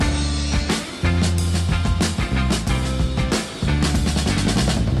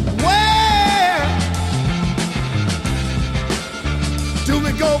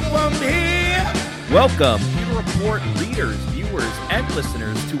Welcome, Pewter Report readers, viewers, and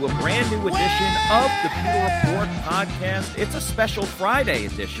listeners to a brand new edition of the Pewter Report podcast. It's a special Friday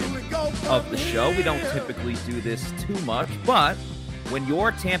edition of the show. We don't typically do this too much, but when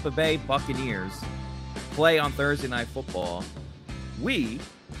your Tampa Bay Buccaneers play on Thursday Night Football, we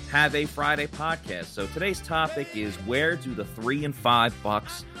have a Friday podcast. So today's topic is, where do the 3-5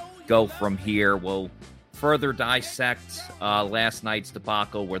 Bucs go from here? We'll further dissect last night's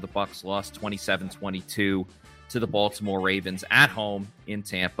debacle where the Bucs lost 27-22 to the Baltimore Ravens at home in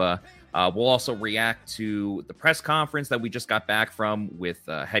Tampa. We'll also react to the press conference that we just got back from with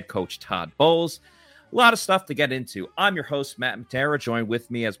head coach Todd Bowles. A lot of stuff to get into. I'm your host, Matt Matera. Joined with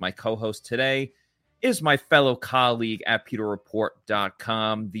me as my co-host today is my fellow colleague at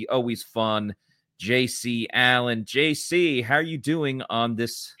PewterReport.com, the always fun JC Allen. JC, how are you doing on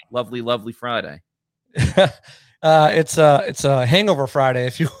this lovely, lovely Friday? It's a hangover Friday,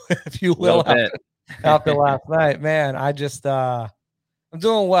 if you will, after last night. Man, I just I'm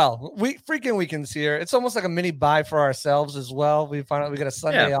doing well. Weekend's here. It's almost like a mini bye for ourselves as well. We find out we got a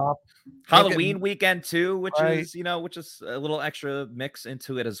Sunday off. Halloween weekend too, which is a little extra mix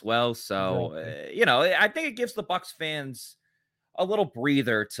into it as well. So I think it gives the Bucs fans a little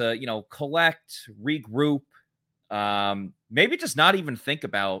breather to collect, regroup, maybe just not even think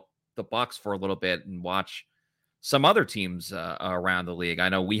about the Bucs for a little bit and watch some other teams around the league. I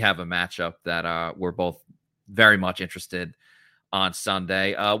know we have a matchup that we're both very much interested on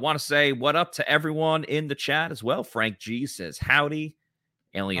Sunday. Want to say what up to everyone in the chat as well. Frank G says howdy.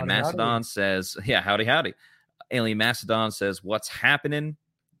 Alien Macedon says, howdy. Alien Macedon says, what's happening?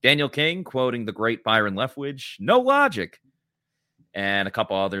 Daniel King quoting the great Byron Leftwich, no logic. And a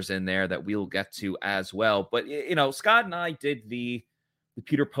couple others in there that we'll get to as well. But, Scott and I did the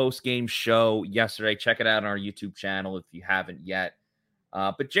Pewter post-game show yesterday. Check it out on our YouTube channel if you haven't yet.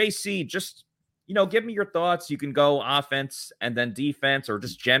 But JC, just, give me your thoughts. You can go offense and then defense, or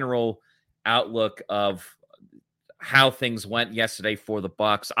just general outlook of how things went yesterday for the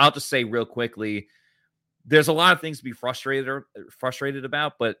Bucs. I'll just say real quickly, there's a lot of things to be frustrated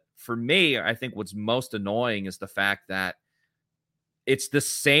about, but for me, I think what's most annoying is the fact that it's the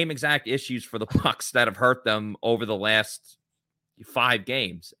same exact issues for the Bucs that have hurt them over the last 5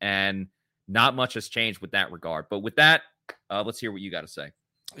 games, and not much has changed with that regard. But with that, let's hear what you got to say.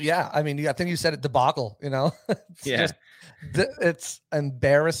 Yeah, I mean, I think you said it, debacle. It's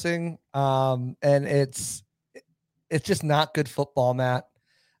embarrassing, and it's just not good football, Matt.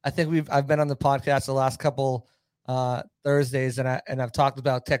 I think I've been on the podcast the last couple Thursdays, and I've talked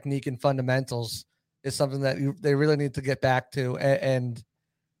about technique and fundamentals is something that they really need to get back to, and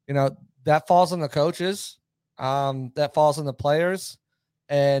that falls on the coaches, that falls on the players,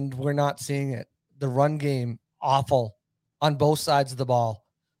 and we're not seeing it. The run game awful on both sides of the ball.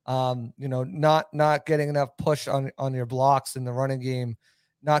 Not getting enough push on your blocks in the running game,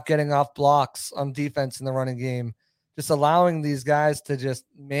 not getting off blocks on defense in the running game. Just allowing these guys to just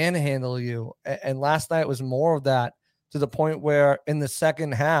manhandle you. And last night was more of that, to the point where in the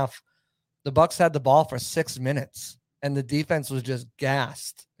second half, the Bucs had the ball for 6 minutes and the defense was just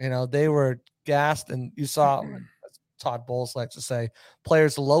gassed. They were gassed, and you saw, as Todd Bowles likes to say,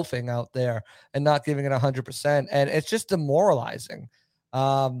 players loafing out there and not giving it 100%. And it's just demoralizing,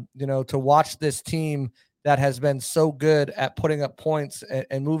 to watch this team that has been so good at putting up points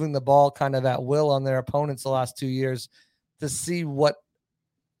and moving the ball kind of at will on their opponents the last 2 years, to see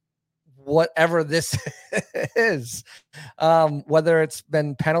whatever this is, whether it's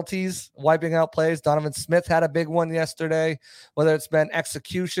been penalties, wiping out plays. Donovan Smith had a big one yesterday, whether it's been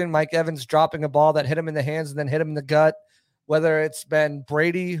execution, Mike Evans dropping a ball that hit him in the hands and then hit him in the gut, whether it's been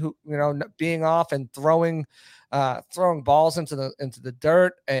Brady, who, being off and throwing balls into the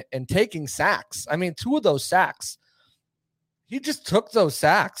dirt and taking sacks. I mean, 2 of those sacks, he just took those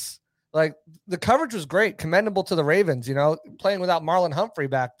sacks. Like, the coverage was great, commendable to the Ravens, playing without Marlon Humphrey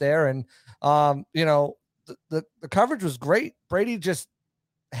back there. And, the coverage was great. Brady just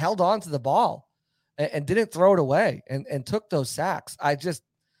held on to the ball and didn't throw it away and took those sacks.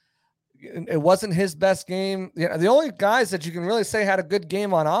 It wasn't his best game. The only guys that you can really say had a good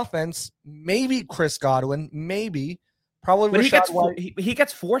game on offense, maybe Chris Godwin, probably. But he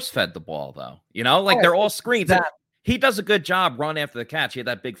gets force fed the ball though. They're all screens. He does a good job run after the catch. He had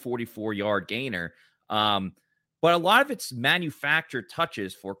that big 44-yard gainer. But a lot of it's manufactured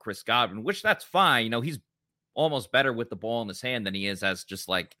touches for Chris Godwin, which that's fine. He's almost better with the ball in his hand than he is as just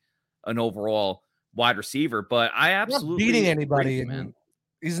like an overall wide receiver. But I absolutely beating anybody, man.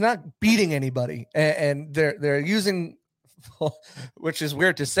 He's not beating anybody, and they're using which is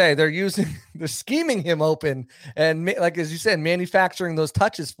weird to say. They're scheming him open and like, as you said, manufacturing those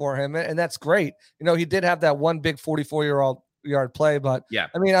touches for him. And that's great. He did have that one big 44-yard play, but yeah,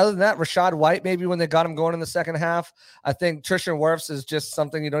 I mean, other than that, Rachaad White, maybe when they got him going in the second half, I think Tristan Wirfs is just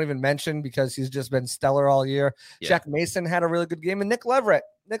something you don't even mention because he's just been stellar all year. Yeah. Shaq Mason had a really good game, and Nick Leverett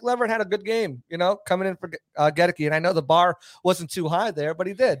had a good game, coming in for Gedeke. And I know the bar wasn't too high there, but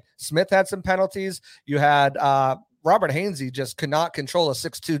he did. Smith had some penalties. You had Robert Hainsey just could not control a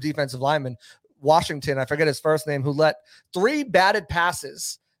 6'2" defensive lineman. Washington, I forget his first name, who let 3 batted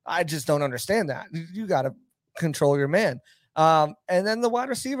passes. I just don't understand that. You got to control your man. And then the wide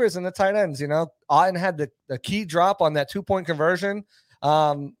receivers and the tight ends, Otten had the key drop on that 2-point conversion.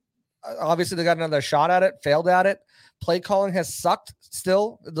 Obviously they got another shot at it, failed at it. Play calling has sucked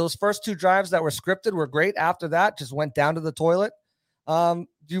still. Those first 2 drives that were scripted were great. After that, just went down to the toilet.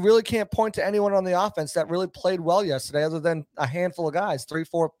 You really can't point to anyone on the offense that really played well yesterday other than a handful of guys,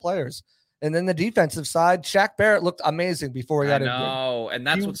 3-4 players. And then the defensive side, Shaq Barrett looked amazing before he got injured. No, and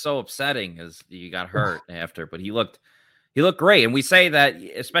that's what's so upsetting is he got hurt after, but he looked great. And we say that,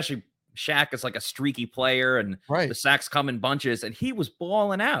 especially Shaq is like a streaky player, and the sacks come in bunches, and he was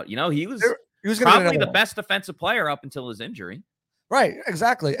balling out. He was probably the best defensive player up until his injury. Right,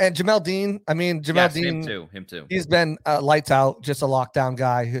 exactly. And Jamel Dean, Dean, him too. He's been lights out, just a lockdown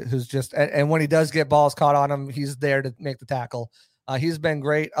guy who's just, and when he does get balls caught on him, he's there to make the tackle. He's been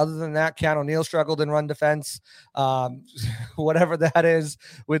great. Other than that, Keanu Neal struggled in run defense. Whatever that is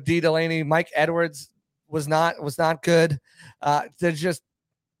with D. Delaney, Mike Edwards was not good.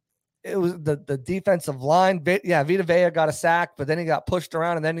 It was the defensive line. Vita Vea got a sack, but then he got pushed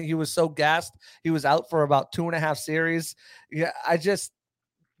around, and then he was so gassed he was out for about 2.5 series.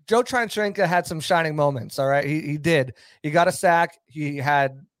 Joe Tryon-Shoyinka had some shining moments. All right, he did. He got a sack. He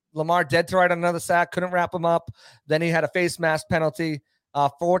had Lamar dead to right on another sack, couldn't wrap him up. Then he had a face mask penalty.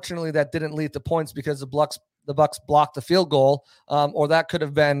 Fortunately, that didn't lead to points because the Bucs blocked the field goal, or that could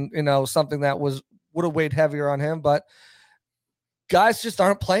have been something that would have weighed heavier on him. But guys just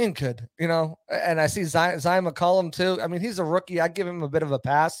aren't playing good, and I see Zion McCollum too. I mean, he's a rookie. I give him a bit of a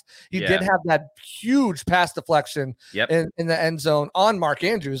pass. He did have that huge pass deflection in the end zone on Mark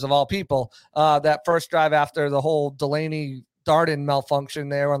Andrews, of all people, that first drive after the whole Delaney Darden malfunction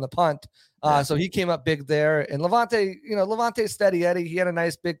there on the punt. So he came up big there. And Levante's steady Eddie. He had a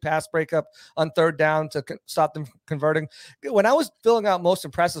nice big pass breakup on 3rd down to stop them converting. When I was filling out most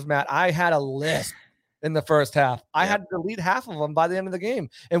impressive, Matt, I had a list in the first half. I had to delete half of them by the end of the game.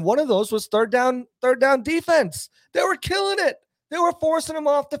 And one of those was third down defense. They were killing it. They were forcing them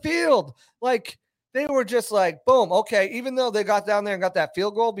off the field. Like, they were just like, boom, okay. Even though they got down there and got that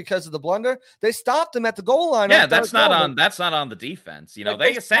field goal because of the blunder, they stopped them at the goal line. Yeah, that's not on the defense.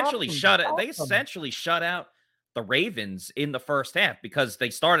 They essentially shut out the Ravens in the first half because they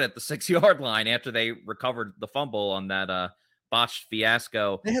started at the 6-yard line after they recovered the fumble on that botched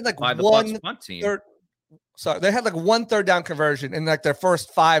fiasco. They had like by the Bucs punt team. They had like 1 third down conversion in like their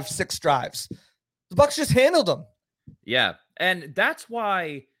first 5-6 drives. The Bucs just handled them. Yeah, and that's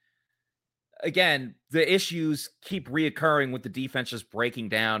why, again, the issues keep reoccurring with the defense just breaking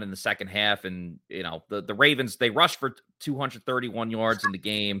down in the second half. And, the Ravens, they rushed for 231 yards in the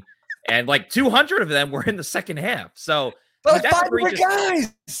game, and like 200 of them were in the second half. So, but like 500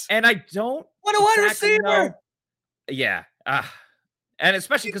 guys. And I don't. What a wide receiver. Yeah. And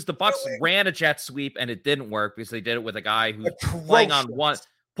especially because the Bucs ran a jet sweep and it didn't work because they did it with a guy who's playing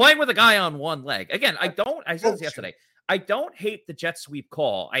with a guy on one leg. Again, I said this yesterday. I don't hate the jet sweep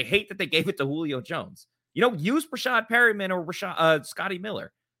call. I hate that they gave it to Julio Jones. Use Rashad Perryman or Scotty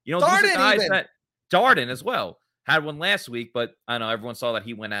Miller. These are guys that Darden as well had one last week, but I know everyone saw that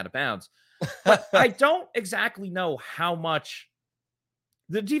he went out of bounds. But I don't exactly know how much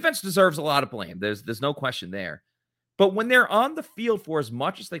the defense deserves a lot of blame. There's no question there. But when they're on the field for as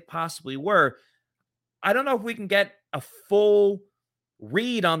much as they possibly were, I don't know if we can get a full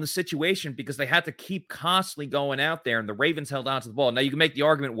read on the situation because they had to keep constantly going out there and the Ravens held on to the ball. Now you can make the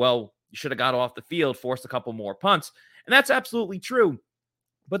argument, well, you should have got off the field, forced a couple more punts. And that's absolutely true.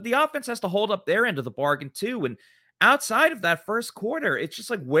 But the offense has to hold up their end of the bargain too. And outside of that first quarter, it's just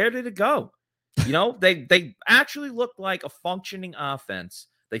like, where did it go? They actually looked like a functioning offense.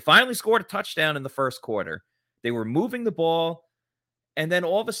 They finally scored a touchdown in the first quarter. They were moving the ball. And then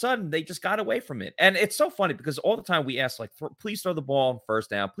all of a sudden, they just got away from it. And it's so funny because all the time we ask, like, please throw the ball on first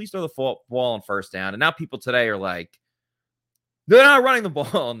down. Please throw the ball on first down. And now people today are like, they're not running the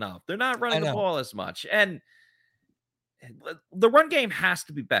ball enough. They're not running the ball as much. And the run game has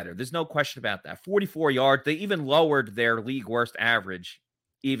to be better. There's no question about that. 44 yards. They even lowered their league worst average,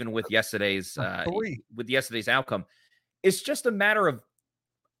 even with yesterday's outcome. it's just a matter of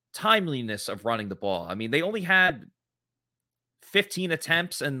timeliness of running the ball. I mean, they only had 15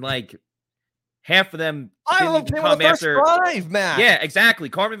 attempts, and like half of them didn't even come after drive, Matt. Yeah, exactly.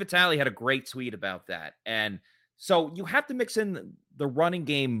 Carmen Vitale had a great tweet about that. And so you have to mix in the running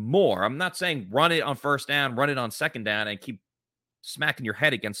game more. I'm not saying run it on first down, run it on second down, and keep smacking your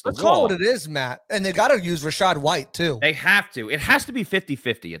head against the wall. That's all what it is, Matt. And they got to use Rachaad White, too. They have to. It has to be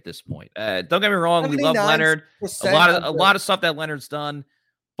 50-50 at this point. Don't get me wrong. We love Leonard. A lot of stuff that Leonard's done.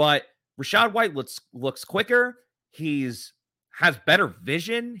 But Rachaad White looks quicker. Has better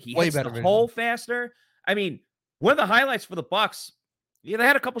vision. He hits the hole faster. I mean, one of the highlights for the Bucs, they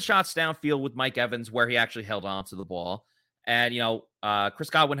had a couple shots downfield with Mike Evans where he actually held on to the ball. And, Chris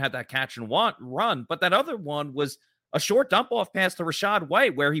Godwin had that catch and run. But that other one was a short dump-off pass to Rachaad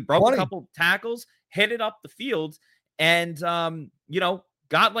White where he broke a couple tackles, hit it up the field, and,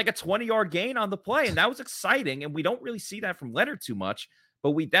 got like a 20-yard gain on the play. And that was exciting. And we don't really see that from Leonard too much,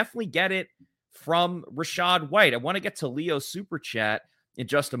 but we definitely get it from Rachaad White. I want to get to Leo's Super Chat in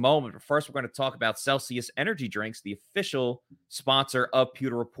just a moment. But first, we're going to talk about Celsius Energy Drinks, the official sponsor of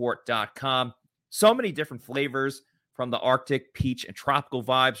PewterReport.com. So many different flavors from the Arctic, peach, and tropical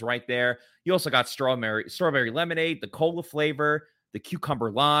vibes right there. You also got strawberry lemonade, the cola flavor, the cucumber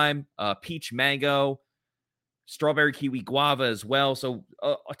lime, peach mango, strawberry kiwi guava as well. So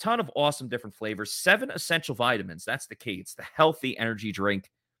a ton of awesome different flavors. 7 essential vitamins. That's the key. It's the healthy energy drink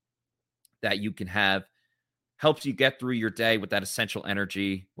that you can have. Helps you get through your day with that essential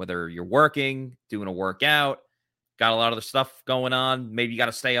energy, whether you're working, doing a workout, got a lot of the stuff going on. Maybe you got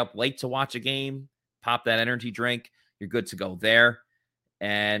to stay up late to watch a game. Pop that energy drink. You're good to go there.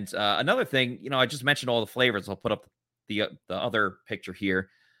 And another thing, I just mentioned all the flavors. I'll put up the other picture here.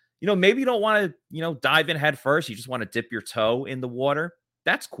 Maybe you don't want to, dive in head first. You just want to dip your toe in the water.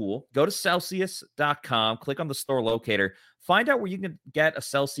 That's cool. Go to Celsius.com, click on the store locator, find out where you can get a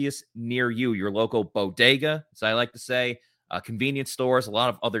Celsius near you, your local bodega, as I like to say, convenience stores. A lot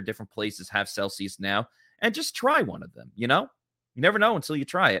of other different places have Celsius now, and just try one of them. You never know until you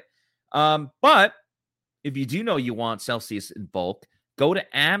try it. But if you do know you want Celsius in bulk, go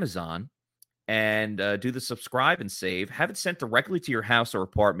to Amazon and do the subscribe and save. Have it sent directly to your house or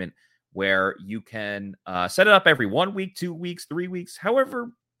apartment, where you can set it up every 1 week, 2 weeks, 3 weeks,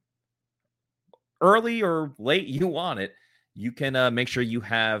 however early or late you want it. You can make sure you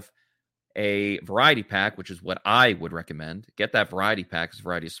have a variety pack, which is what I would recommend. Get that variety pack, because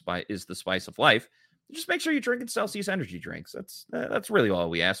variety is the spice of life. Just make sure you're drinking Celsius energy drinks. That's really all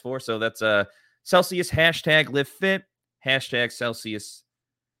we ask for. So that's Celsius #LiveFit, #Celsius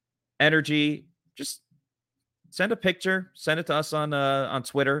Energy. Just send a picture, send it to us on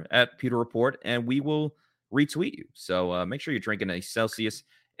Twitter at Pewter Report, and we will retweet you. So make sure you're drinking a Celsius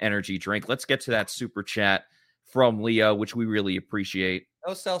energy drink. Let's get to that super chat from Leo, which we really appreciate.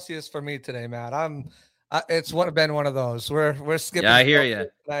 No Celsius for me today, Matt. It's been one of those. We're skipping. Yeah, I hear you.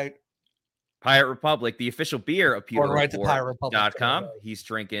 Tonight. Pirate Republic, the official beer of PewterReport.com. He's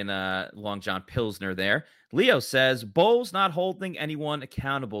drinking Long John Pilsner there. Leo says, Bowles not holding anyone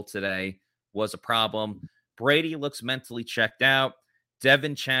accountable today was a problem. Brady looks mentally checked out.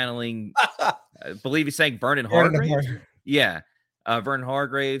 Devin channeling, I believe he's saying Vernon Hargreaves. Yeah, Vernon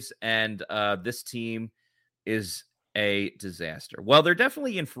Hargreaves. And this team is a disaster. Well, they're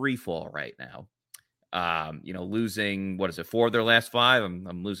definitely in free fall right now. Losing, 4 of their last 5?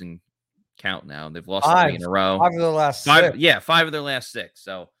 I'm losing count now. They've lost 3 in a row. 5 of their last 6. Yeah, 5 of their last 6.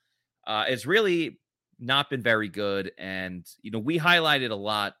 So it's really not been very good. And, we highlighted a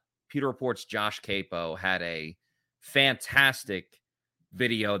lot. Pewter Report's Josh Capo had a fantastic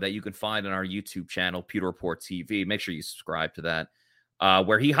video that you can find on our YouTube channel, Pewter Report TV. Make sure you subscribe to that,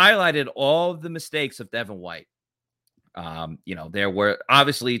 where he highlighted all of the mistakes of Devin White. There were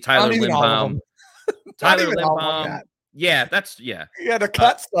obviously Tyler Linbaum. Tyler Linbaum. Yeah, He had to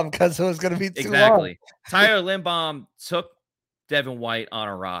cut some because it was going to be too long. Tyler Linbaum took Devin White on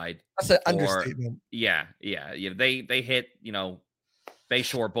a ride. That's an understatement. Yeah. They hit,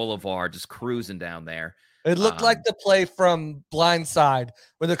 Bayshore Boulevard, just cruising down there. It looked like the play from Blindside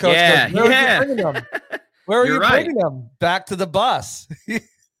where the coach goes, where are you bringing them? Where are you bringing them? Back to the bus.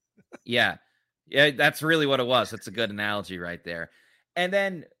 Yeah, that's really what it was. That's a good analogy right there. And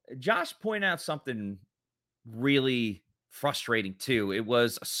then Josh pointed out something really frustrating too. It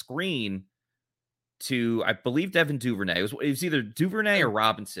was a screen to, I believe, Devin Duvernay. It was either Duvernay or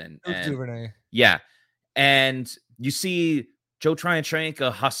Robinson. Duvernay. Yeah. And you see Joe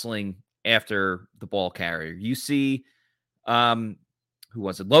Tryanchenko hustling after the ball carrier. You see, who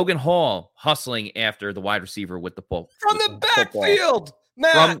was it? Logan Hall hustling after the wide receiver with the ball. From the backfield,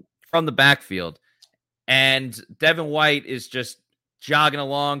 Matt. From the backfield. And Devin White is just jogging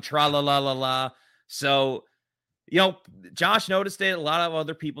along, tra-la-la-la-la. So, Josh noticed it. A lot of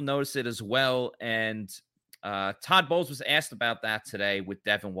other people noticed it as well. And Todd Bowles was asked about that today with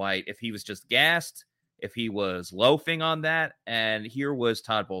Devin White, if he was just gassed, if he was loafing on that. And here was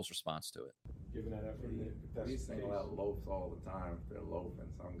Todd Bowles' response to it. Given that effort, we single out loafs all the time. They're loafing.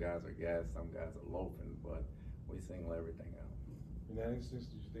 Some guys are gassed, some guys are loafing, but we single everything out. In that instance,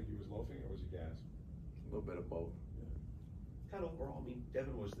 did you think he was loafing or was he gassed? A little bit of both. Kind of overall, I mean,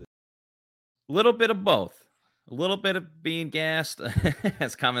 Devin was the little bit of both. A little bit of being gassed,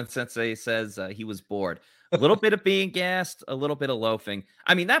 as Common Sensei says, he was bored. A little bit of being gassed, a little bit of loafing.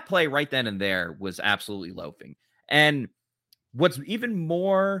 I mean, that play right then and there was absolutely loafing. And what's even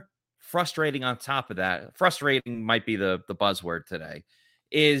more frustrating on top of that, frustrating might be the buzzword today,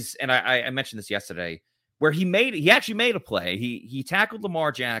 is, and I mentioned this yesterday, where he actually made a play. He tackled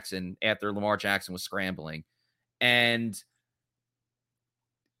Lamar Jackson after Lamar Jackson was scrambling. And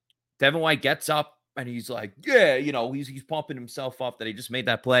Devin White gets up and he's like, yeah, he's pumping himself up that he just made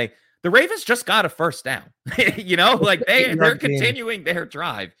that play. The Ravens just got a first down, like they're continuing their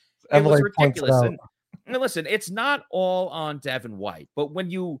drive. It was ridiculous. And listen, it's not all on Devin White, but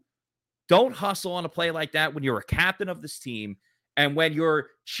when you don't hustle on a play like that, when you're a captain of this team, and when you're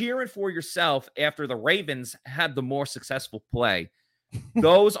cheering for yourself after the Ravens had the more successful play,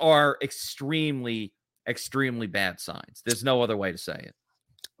 those are extremely, extremely bad signs. There's no other way to say it.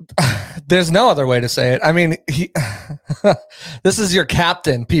 There's no other way to say it. I mean, this is your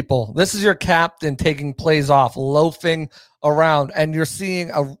captain, people. This is your captain taking plays off, loafing around, and you're seeing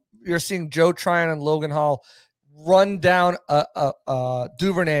Joe Tryon and Logan Hall run down a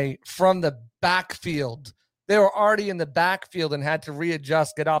Duvernay from the backfield. They were already in the backfield and had to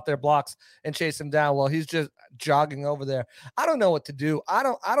readjust, get off their blocks, and chase him down while he's just jogging over there. I don't know what to do. I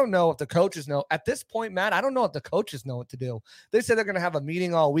don't know if the coaches know. At this point, Matt, I don't know if the coaches know what to do. They said they're going to have a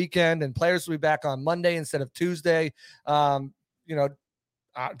meeting all weekend and players will be back on Monday instead of Tuesday,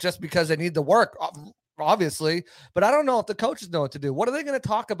 just because they need the work, obviously. But I don't know if the coaches know what to do. What are they going to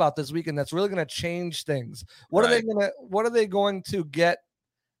talk about this weekend that's really going to change things? What are they going to get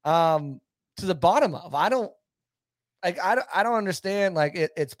to the bottom of? I don't understand. Like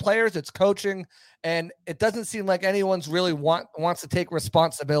it's players, it's coaching, and it doesn't seem like anyone's really wants to take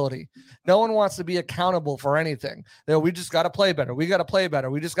responsibility. No one wants to be accountable for anything. We just got to play better. We got to play better.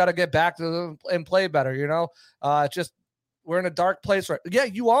 We just got to get back to them and play better. Just we're in a dark place, right? Yeah,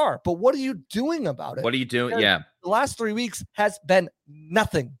 you are. But what are you doing about it? What are you doing? Because yeah. The last 3 weeks has been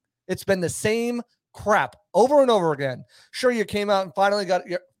nothing. It's been the same crap over and over again. Sure, you came out and finally got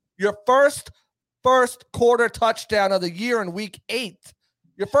your first quarter touchdown of the year in week 8,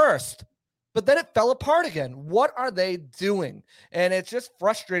 your first, but then it fell apart again. What are they doing? And it's just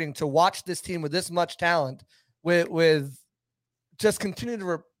frustrating to watch this team with this much talent with just continue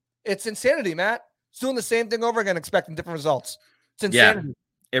to, it's insanity, Matt. It's doing the same thing over again, expecting different results. It's insanity.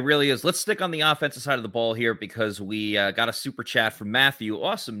 Yeah, it really is. Let's stick on the offensive side of the ball here because we got a super chat from Matthew.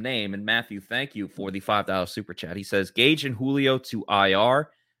 Awesome name. And Matthew, thank you for the $5 super chat. He says, Gage and Julio to IR.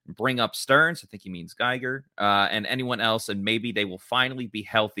 Bring up Stearns, I think he means Geiger, and anyone else, and maybe they will finally be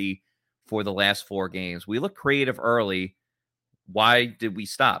healthy for the last 4 games. We look creative early. Why did we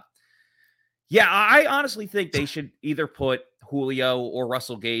stop? Yeah, I honestly think they should either put Julio or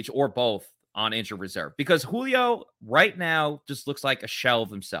Russell Gage or both on injured reserve because Julio right now just looks like a shell of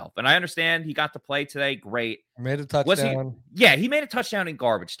himself. And I understand he got to play today. Great. Made a touchdown. He made a touchdown in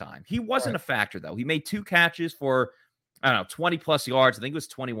garbage time. He wasn't a factor, though. He made 2 catches for 20 plus yards. I think it was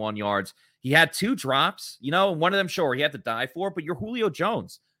 21 yards. He had 2 drops, and one of them, sure, he had to die for, but you're Julio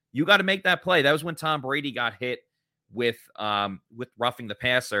Jones. You got to make that play. That was when Tom Brady got hit with roughing the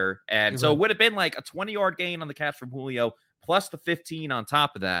passer. And so it would have been like a 20-yard gain on the catch from Julio plus the 15 on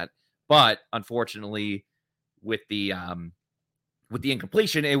top of that. But unfortunately, with the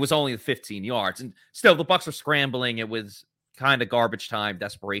incompletion, it was only the 15 yards. And still, the Bucs were scrambling. It was kind of garbage time,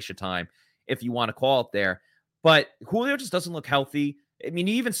 desperation time, if you want to call it there. But Julio just doesn't look healthy. I mean,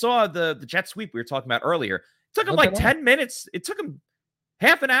 you even saw the jet sweep we were talking about earlier. It took him like 10 minutes. It took him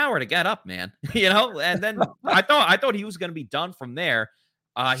half an hour to get up, man. And then I thought he was going to be done from there.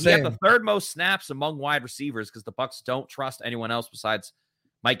 He had the 3rd most snaps among wide receivers because the Bucs don't trust anyone else besides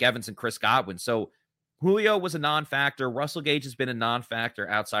Mike Evans and Chris Godwin. So Julio was a non-factor. Russell Gage has been a non-factor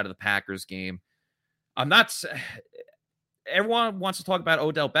outside of the Packers game. Everyone wants to talk about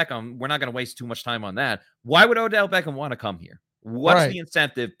Odell Beckham. We're not going to waste too much time on that. Why would Odell Beckham want to come here? What's the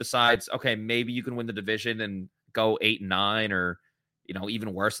incentive besides, okay, maybe you can win the division and go 8-9 or,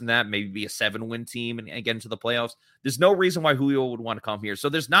 even worse than that, maybe be a 7-win team and get into the playoffs. There's no reason why Julio would want to come here. So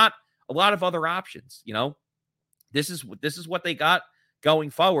there's not a lot of other options. This is what they got going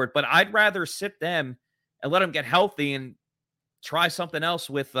forward. But I'd rather sit them and let them get healthy and try something else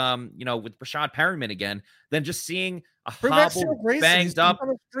with with Breshad Perriman again than just seeing a hobbled, banged up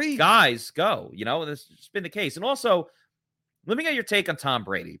guys go. That's just been the case. And also, let me get your take on Tom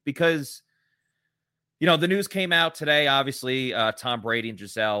Brady, because the news came out today. Obviously, Tom Brady and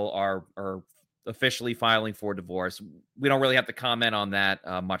Giselle are officially filing for divorce. We don't really have to comment on that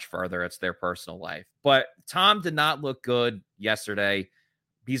much further. It's their personal life. But Tom did not look good yesterday.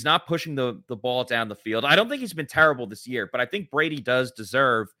 He's not pushing the ball down the field. I don't think he's been terrible this year, but I think Brady does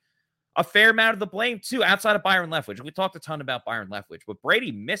deserve a fair amount of the blame too, outside of Byron Leftwich. We talked a ton about Byron Leftwich, but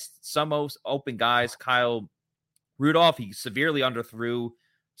Brady missed some open guys. Kyle Rudolph, he severely underthrew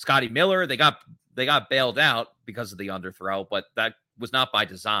Scotty Miller. They got bailed out because of the underthrow, but that was not by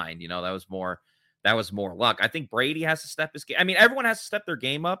design. That was more luck. I think Brady has to step his game. I mean, everyone has to step their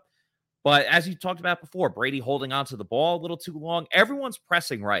game up. But as you talked about before, Brady holding on to the ball a little too long. Everyone's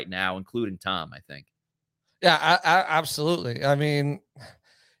pressing right now, including Tom, I think. Yeah, absolutely. I mean,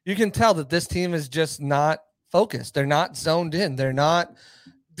 you can tell that this team is just not focused. They're not zoned in.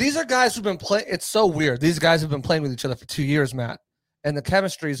 These are guys who've been playing. It's so weird. These guys have been playing with each other for 2 years, Matt. And the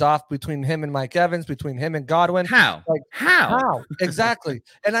chemistry is off between him and Mike Evans, between him and Godwin. How? How? Exactly.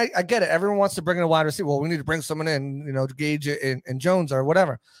 And I get it. Everyone wants to bring in a wide receiver. Well, we need to bring someone in, to Gage and Jones or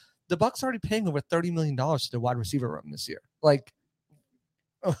whatever. The Bucs are already paying over $30 million to their wide receiver room this year.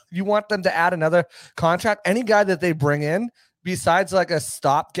 You want them to add another contract? Any guy that they bring in, besides like a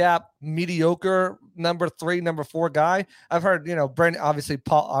stopgap, mediocre number 3, number 4 guy. I've heard, Brandon, obviously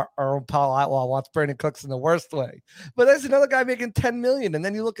our own Paul Atwell wants Brandon Cooks in the worst way, but there's another guy making $10 million. And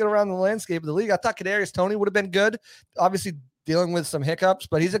then you look at around the landscape of the league. I thought Kadarius Toney would have been good, obviously dealing with some hiccups,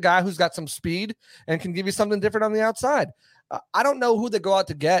 but he's a guy who's got some speed and can give you something different on the outside. I don't know who they go out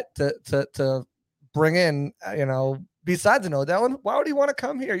to get to bring in, besides an Odell. And why would he want to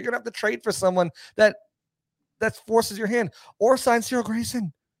come here? You're going to have to trade for someone that forces your hand, or sign Cyril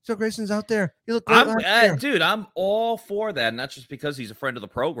Grayson. Cyril Grayson's out there. He looked great dude, I'm all for that. Not just because he's a friend of the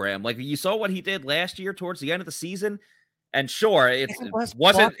program. Like, you saw what he did last year towards the end of the season. And sure, it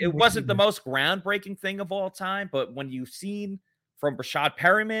wasn't the most groundbreaking thing of all time, but when you've seen from Breshad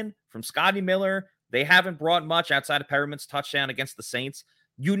Perriman, from Scotty Miller, they haven't brought much outside of Perriman's touchdown against the Saints.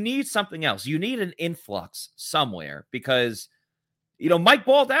 You need something else. You need an influx somewhere, because Mike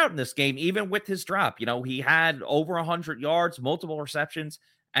balled out in this game, even with his drop. He had over 100 yards, multiple receptions,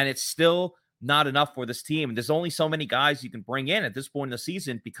 and it's still not enough for this team. And there's only so many guys you can bring in at this point in the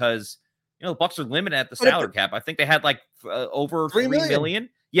season, because the Bucs are limited at the salary cap. I think they had over $3 million.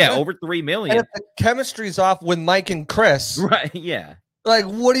 Yeah, over $3 million. And if the chemistry's off with Mike and Chris, right? Yeah.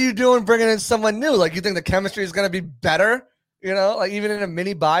 What are you doing bringing in someone new? You think the chemistry is going to be better? Even in a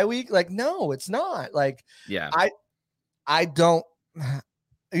mini bye week? No, it's not. Yeah. I don't.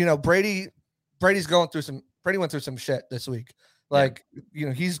 Brady's going through Brady went through some shit this week.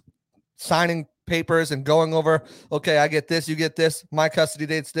 He's signing papers and going over, okay, I get this, you get this, my custody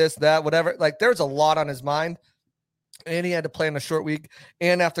date's this, that, whatever. There's a lot on his mind. And he had to play in a short week,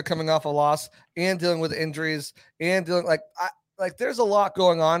 and after coming off a loss and dealing with injuries and dealing there's a lot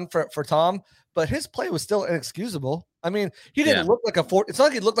going on for Tom, but his play was still inexcusable. I mean, he didn't look like it's not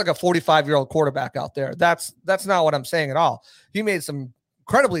like he looked like a 45-year-old quarterback out there. That's not what I'm saying at all. He made some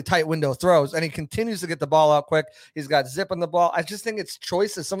incredibly tight window throws, and he continues to get the ball out quick. He's got zip on the ball. I just think it's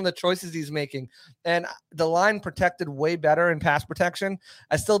some of the choices he's making, and the line protected way better in pass protection.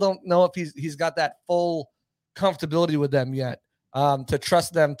 I still don't know if he's got that full comfortability with them yet. To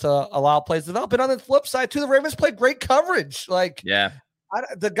trust them to allow plays to develop. And on the flip side, too, the Ravens play great coverage.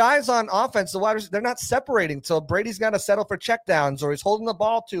 The guys on offense, the wide receivers, they're not separating. So Brady's got to settle for checkdowns, or he's holding the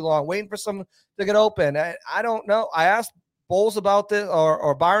ball too long, waiting for someone to get open. I don't know. I asked Bowles about this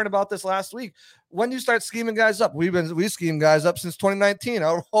or Byron about this last week. When do you start scheming guys up? We scheme guys up since 2019.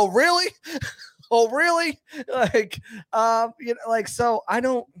 Oh really? Oh, really? So I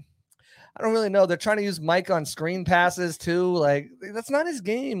don't really know. They're trying to use Mike on screen passes too. That's not his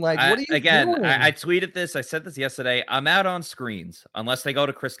game. What are you doing? I tweeted this. I said this yesterday. I'm out on screens unless they go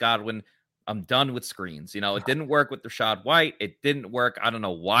to Chris Godwin. I'm done with screens. It didn't work with Rachaad White. It didn't work. I don't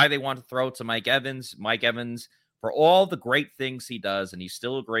know why they want to throw it to Mike Evans. Mike Evans, for all the great things he does, and he's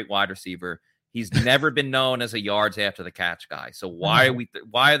still a great wide receiver, he's never been known as a yards after the catch guy. So why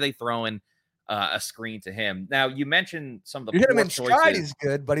are they throwing a screen to him? Now, you mentioned some of the poor him in choices. Stride, he's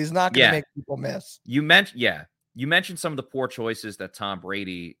good, but he's not going to make people miss. You mentioned some of the poor choices that Tom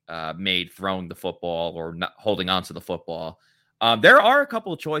Brady made throwing the football or not holding on to the football. There are a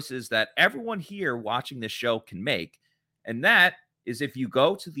couple of choices that everyone here watching this show can make, and that is if you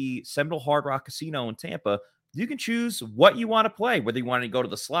go to the Seminole Hard Rock Casino in Tampa, you can choose what you want to play, whether you want to go to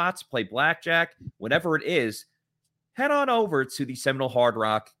the slots, play blackjack, whatever it is. Head on over to the Seminole Hard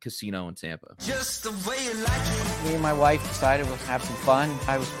Rock Casino in Tampa. Just the way you like it. Me and my wife decided we'll have some fun.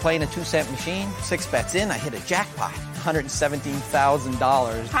 I was playing a 2-cent machine. 6 bets in, I hit a jackpot.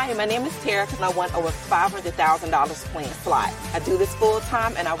 $117,000. Hi, my name is Tara, and I won over $500,000 playing slot. I do this full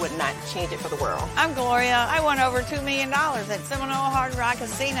time, and I would not change it for the world. I'm Gloria. I won over $2 million at Seminole Hard Rock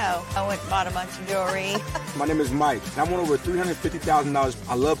Casino. I went and bought a bunch of jewelry. My name is Mike. I won over $350,000.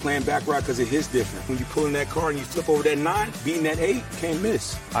 I love playing baccarat because it hits different. When you pull in that card and you flip over that 9, beating that 8, can't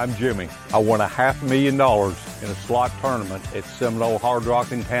miss. I'm Jimmy. I won $500,000 in a slot tournament at Seminole Hard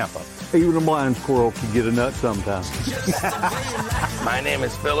Rock in Tampa. Even a blind squirrel can get a nut sometimes. My name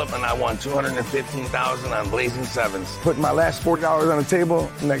is Philip, and I won $215,000 on Blazing Sevens. Put my last $40 on the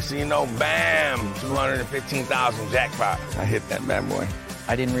table. Next thing you know, bam, $215,000 jackpot. I hit that bad boy.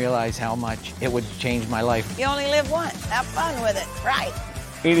 I didn't realize how much it would change my life. You only live once. Have fun with it, right?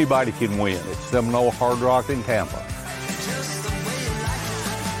 Anybody can win at Seminole Hard Rock in Tampa.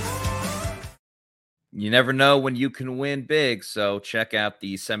 You never know when you can win big, so check out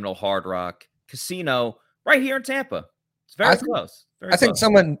the Seminole Hard Rock Casino right here in Tampa. It's very close. I think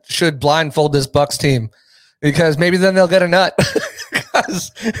someone should blindfold this Bucks team because maybe then they'll get a nut. Because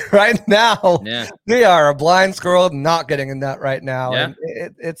right now they are a blind squirrel not getting a nut right now. Yeah.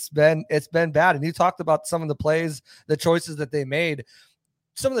 And it's been bad. And you talked about some of the plays, the choices that they made,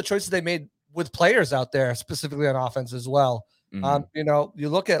 some of the choices they made with players out there, specifically on offense as well. Mm-hmm. You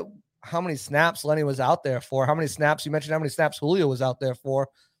look at how many snaps Lenny was out there for, how many snaps, you mentioned how many snaps Julio was out there for.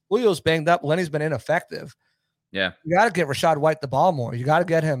 Julio's banged up. Lenny's been ineffective. Yeah. You got to get Rachaad White the ball more. You got to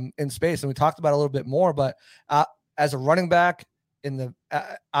get him in space. And we talked about it a little bit more, but as a running back in the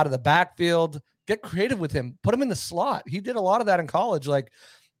out of the backfield, get creative with him. Put him in the slot. He did a lot of that in college. Like,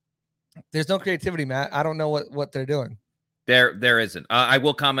 there's no creativity, Matt. I don't know what they're doing. There isn't. I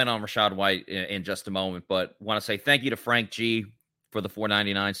will comment on Rachaad White in just a moment, but want to say thank you to Frank G for the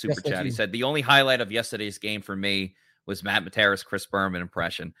 $4.99 super chat. He said the only highlight of yesterday's game for me was Matt Materas' Chris Berman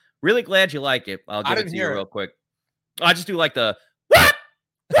impression. Really glad you like it. I'll give it to you real quick. I just do like the what?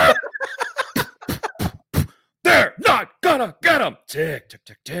 They're not gonna get him. Tick tick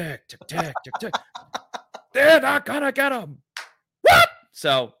tick tick tick tick tick tick. They're not gonna get him. What?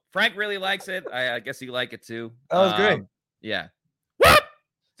 So Frank really likes it. I guess you like it too. That was great. Yeah. What?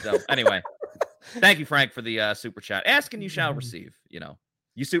 So anyway. Thank you, Frank, for the super chat. Ask and you shall receive.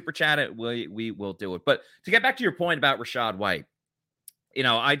 You super chat it, we will do it. But to get back to your point about Rachaad White,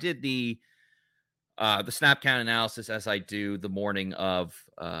 I did the snap count analysis as I do the morning of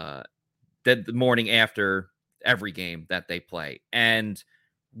the morning after every game that they play. And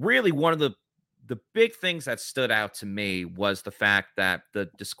really one of the big things that stood out to me was the fact that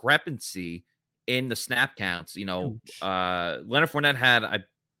the discrepancy in the snap counts, Leonard Fournette had,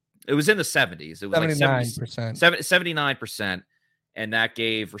 it was in the 70s. It was 79%. 79%. And that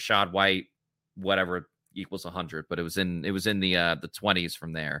gave Rachaad White whatever equals 100, but it was in the 20s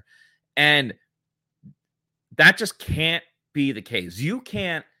from there. And that just can't be the case. You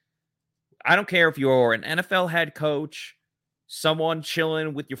can't, I don't care if you're an NFL head coach, someone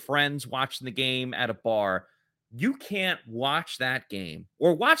chilling with your friends watching the game at a bar, you can't watch that game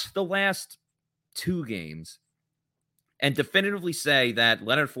or watch the last 2 games and definitively say that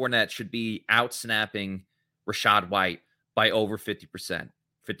Leonard Fournette should be out-snapping Rachaad White by over 50%,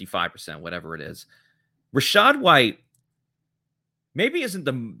 55%, whatever it is. Rachaad White maybe isn't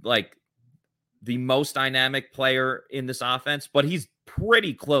the most dynamic player in this offense, but he's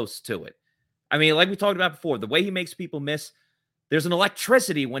pretty close to it. I mean, like we talked about before, the way he makes people miss, there's an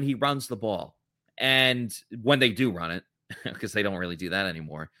electricity when he runs the ball. And when they do run it, because they don't really do that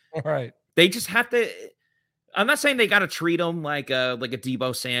anymore. All right. They just have to... I'm not saying they got to treat him like a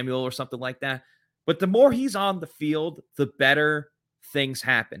Deebo Samuel or something like that, but the more he's on the field, the better things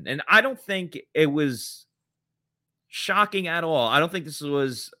happen. And I don't think it was shocking at all. I don't think this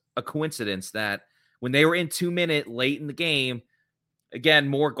was a coincidence that when they were in 2-minute late in the game, again,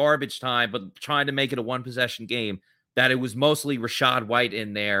 more garbage time, but trying to make it a 1-possession game, that it was mostly Rachaad White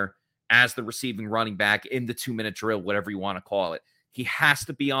in there as the receiving running back in the 2-minute drill, whatever you want to call it. He has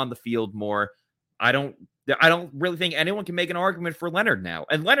to be on the field more. I don't really think anyone can make an argument for Leonard now.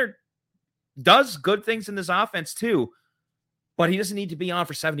 And Leonard does good things in this offense too, but he doesn't need to be on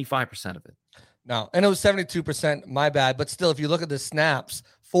for 75% of it. No, and it was 72%, my bad. But still, if you look at the snaps,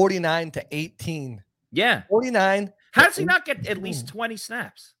 49-18. Yeah. 49. How does he not get at least 20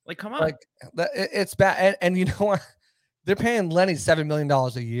 snaps? Like, come on. It's bad. And you know what? They're paying Lenny $7 million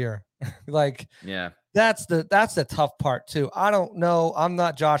a year. Yeah. That's the tough part too. I don't know. I'm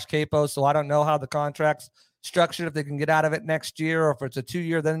not Josh Capo, so I don't know how the contract's structured, if they can get out of it next year, or if it's a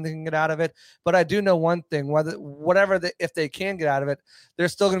 2-year, then they can get out of it. But I do know one thing: if they can get out of it, they're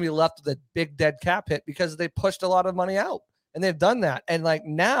still going to be left with a big dead cap hit because they pushed a lot of money out, and they've done that. And like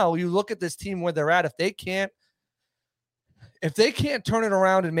now, you look at this team where they're at. If they can't turn it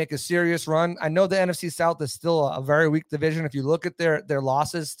around and make a serious run, I know the NFC South is still a very weak division. If you look at their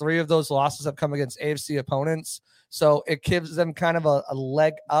losses, 3 of those losses have come against AFC opponents. So it gives them kind of a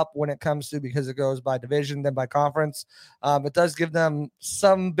leg up when it comes to, because it goes by division, then by conference. It does give them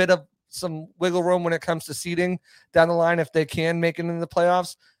some wiggle room when it comes to seeding down the line if they can make it into the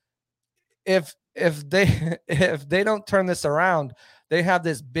playoffs. If they don't turn this around, they have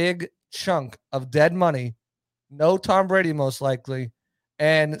this big chunk of dead money, no Tom Brady most likely,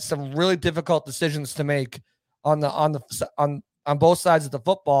 and some really difficult decisions to make on both sides of the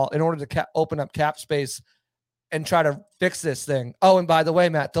football in order to open up cap space and try to fix this thing. Oh, and by the way,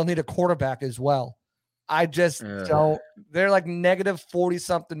 Matt, they'll need a quarterback as well. I just don't. They're like negative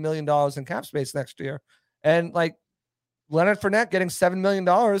 $40-something million in cap space next year, and like Leonard Fournette getting $7 million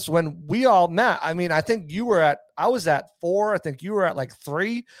when we all, Matt. I mean, I think I was at 4. I think you were at like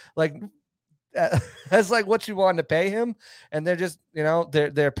 3. Like that's like what you wanted to pay him, and they're just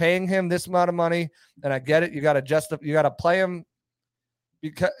they're paying him this amount of money, and I get it. You got to play him.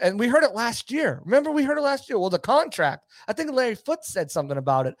 And we heard it last year. Remember, we heard it last year. Well, the contract. I think Larry Foote said something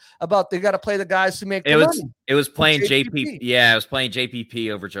about it. About they got to play the guys who make the money. It was playing JPP. Yeah, it was playing JPP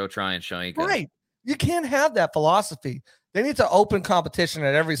over Joe Tryon showing. Right. You can't have that philosophy. They need to open competition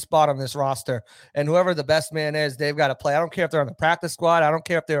at every spot on this roster, and whoever the best man is, they've got to play. I don't care if they're on the practice squad. I don't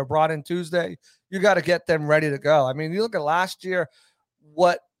care if they were brought in Tuesday. You got to get them ready to go. I mean, you look at last year,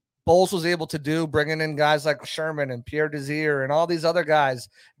 what Bowles was able to do, bringing in guys like Sherman and Pierre Desir and all these other guys,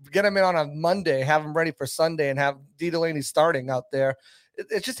 get them in on a Monday, have them ready for Sunday, and have D. Delaney starting out there.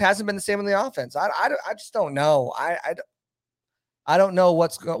 It just hasn't been the same in the offense. I just don't know. I don't know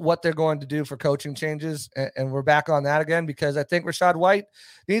what they're going to do for coaching changes, and we're back on that again because I think Rachaad White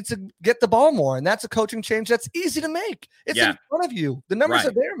needs to get the ball more, and that's a coaching change that's easy to make. It's in front of you. The numbers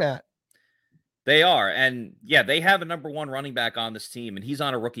are there, Matt. They are. And yeah, they have a number 1 running back on this team, and he's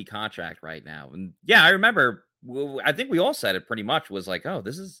on a rookie contract right now. And yeah, I remember, I think we all said it pretty much, was like, oh,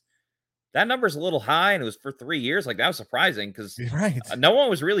 that number's a little high, and it was for 3 years. Like, that was surprising because no one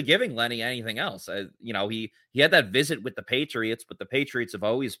was really giving Lenny anything else. He had that visit with the Patriots, but the Patriots have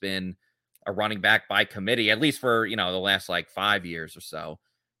always been a running back by committee, at least for, the last like 5 years or so.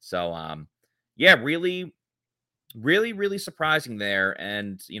 So, yeah, really, really, really surprising there,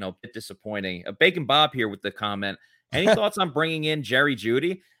 and a bit disappointing. Bacon Bob here with the comment. Any thoughts on bringing in Jerry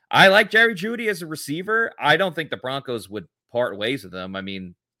Jeudy? I like Jerry Jeudy as a receiver. I don't think the Broncos would part ways with him. I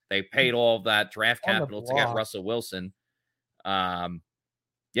mean, they paid all of that draft capital to get Russell Wilson. Yeah,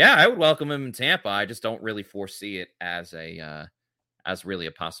 I would welcome him in Tampa. I just don't really foresee it as really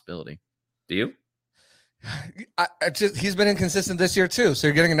a possibility. Do you? He's been inconsistent this year too. So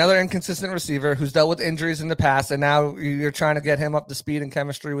you're getting another inconsistent receiver who's dealt with injuries in the past, and now you're trying to get him up to speed and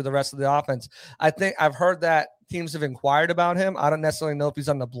chemistry with the rest of the offense. I think I've heard that teams have inquired about him. I don't necessarily know if he's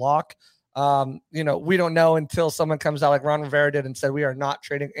on the block. We don't know until someone comes out like Ron Rivera did and said we are not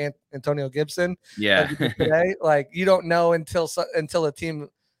trading Antonio Gibson. Yeah, today, like you don't know until a team.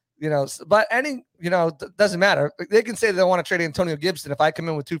 But doesn't matter. They can say they don't want to trade Antonio Gibson. If I come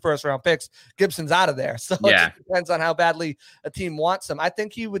in with 2 first-round picks, Gibson's out of there. So it depends on how badly a team wants him. I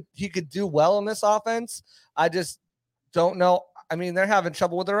think he could do well in this offense. I just don't know. I mean, they're having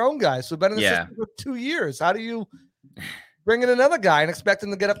trouble with their own guys who've been in the system for 2 years. How do you bring in another guy and expect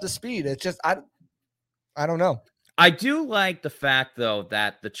him to get up to speed? It's just I don't know. I do like the fact, though,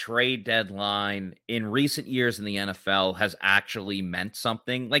 that the trade deadline in recent years in the NFL has actually meant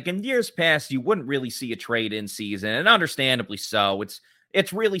something. Like in years past, you wouldn't really see a trade in season, and understandably so.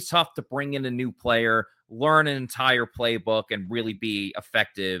 It's really tough to bring in a new player, learn an entire playbook, and really be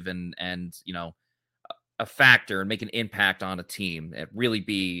effective and a factor and make an impact on a team. It really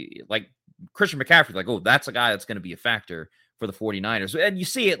be like Christian McCaffrey, like, oh, that's a guy that's going to be a factor for the 49ers. And you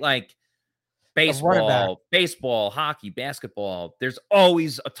see it like baseball, hockey, basketball. There's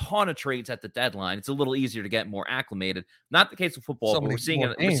always a ton of trades at the deadline. It's a little easier to get more acclimated. Not the case with football, but we're seeing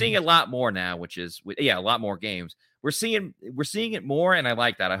a lot more now, which is a lot more games. We're seeing it more, and I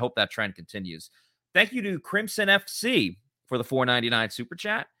like that. I hope that trend continues. Thank you to Crimson FC for the $4.99 super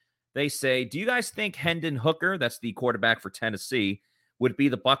chat. They say, do you guys think Hendon Hooker, that's the quarterback for Tennessee, would be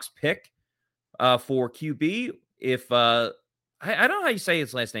the Bucs pick for QB if I don't know how you say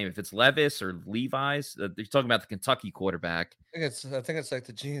his last name. If it's Levis or Levi's, you're talking about the Kentucky quarterback. I think it's like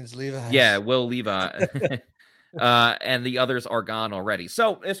the Jeans Levi's. Yeah, Will Levi. And the others are gone already.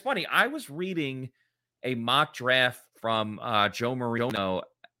 So it's funny. I was reading a mock draft from Joe Marino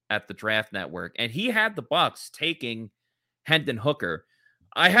at the Draft Network, and he had the Bucks taking Hendon Hooker.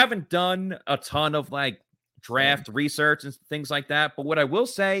 I haven't done a ton of like draft research and things like that, but what I will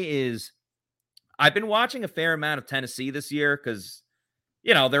say is I've been watching a fair amount of Tennessee this year because,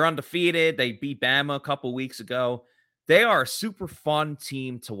 you know, they're undefeated. They beat Bama a couple weeks ago. They are a super fun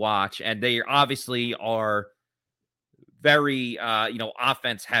team to watch, and they obviously are very,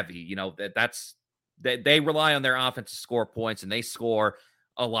 offense heavy. They rely on their offense to score points, and they score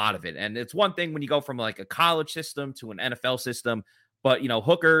a lot of it. And it's one thing when you go from like a college system to an NFL system, but,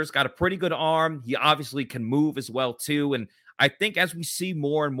 Hooker's got a pretty good arm. He obviously can move as well, too. And I think as we see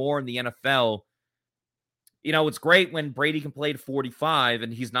more and more in the NFL, it's great when Brady can play to 45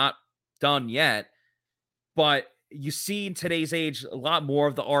 and he's not done yet, but you see in today's age a lot more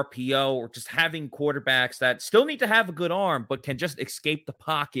of the RPO or just having quarterbacks that still need to have a good arm, but can just escape the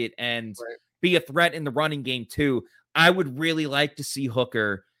pocket and be a threat in the running game too. I would really like to see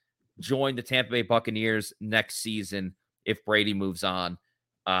Hooker join the Tampa Bay Buccaneers next season if Brady moves on.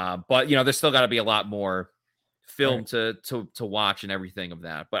 But there's still got to be a lot more film to watch and everything of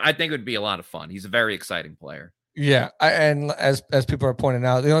that. But I think it would be a lot of fun. He's a very exciting player. Yeah, and as people are pointing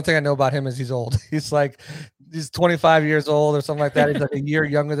out, the only thing I know about him is he's old. He's 25 years old or something like that. He's like a year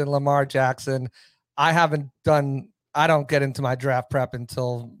younger than Lamar Jackson. I don't get into my draft prep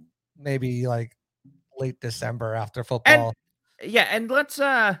until maybe like late December after football. And let's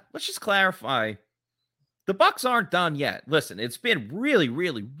just clarify. The Bucs aren't done yet. Listen, it's been really,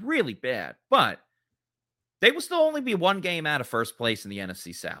 really, really bad, but they will still only be one game out of first place in the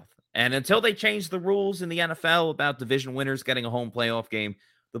NFC South. And until they change the rules in the NFL about division winners getting a home playoff game,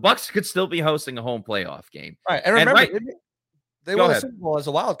 the Bucs could still be hosting a home playoff game. Right. And remember, they won the Super Bowl as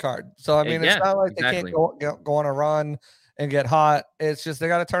a wild card. So, I mean, it's not like they can't go on a run and get hot. It's just they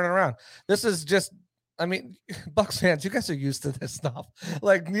got to turn it around. This is just, Bucs fans, you guys are used to this stuff.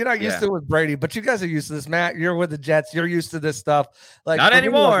 Like, you're not used to it with Brady, but you guys are used to this. Matt, you're with the Jets. You're used to this stuff. Like, not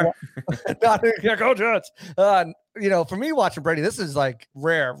anymore. Go Jets. For me watching Brady, this is like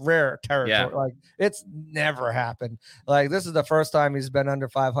rare territory. Yeah. Like, it's never happened. Like, this is the first time he's been under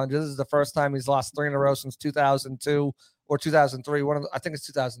 500. This is the first time he's lost 3 in a row since 2002 or 2003. I think it's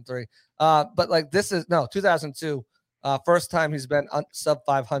 2003. But like, this is 2002. First time he's been sub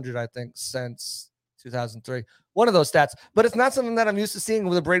 500, I think, since 2003, one of those stats, but it's not something that I'm used to seeing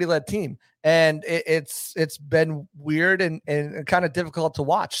with a Brady-led team, and it's been weird and kind of difficult to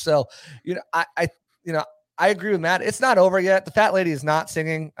watch. So, I agree with Matt. It's not over yet. The fat lady is not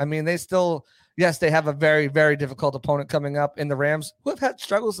singing. I mean, they still, yes, they have a very, very difficult opponent coming up in the Rams, who have had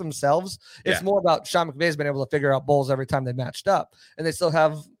struggles themselves. It's more about Sean McVay's been able to figure out bowls every time they matched up, and they still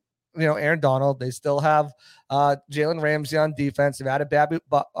have Aaron Donald. They still have Jalen Ramsey on defense. They've added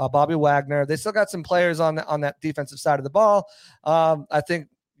Bobby Wagner. They still got some players on that defensive side of the ball. I think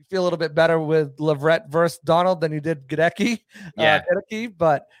you feel a little bit better with Leverett versus Donald than you did Gadecki.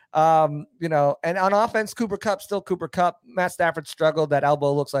 But and on offense, Cooper Kupp. Matt Stafford struggled. That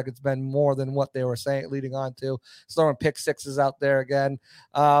elbow looks like it's been more than what they were saying leading on to. Throwing pick sixes out there again.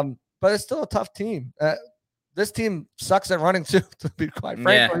 But it's still a tough team. This team sucks at running too, to be quite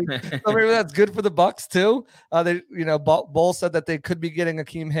frank. Yeah. So maybe that's good for the Bucs too. Bowles said that they could be getting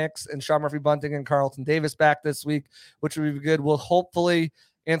Akeem Hicks and Sean Murphy-Bunting and Carlton Davis back this week, which would be good. Well, hopefully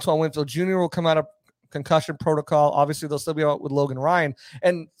Antoine Winfield Jr. will come out of concussion protocol. Obviously, they'll still be out with Logan Ryan.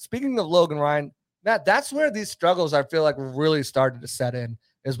 And speaking of Logan Ryan, Matt, that's where these struggles I feel like really started to set in.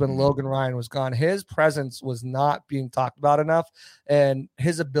 Is when Logan Ryan was gone. His presence was not being talked about enough, and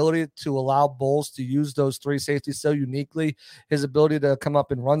his ability to allow Bowles to use those 3 safeties so uniquely, his ability to come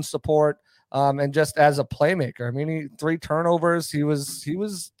up and run support, and just as a playmaker. I mean, 3 turnovers, he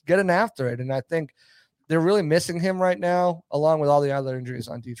was getting after it, and I think they're really missing him right now, along with all the other injuries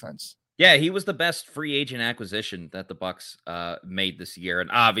on defense. Yeah, he was the best free agent acquisition that the Bucs made this year, and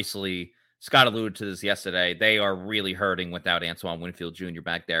obviously Scott alluded to this yesterday. They are really hurting without Antoine Winfield Jr.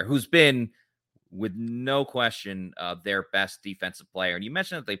 back there, who's been, with no question, their best defensive player. And you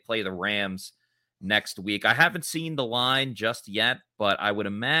mentioned that they play the Rams next week. I haven't seen the line just yet, but I would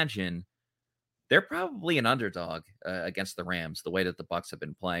imagine they're probably an underdog against the Rams, the way that the Bucs have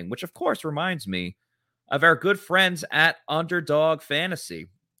been playing, which, of course, reminds me of our good friends at Underdog Fantasy.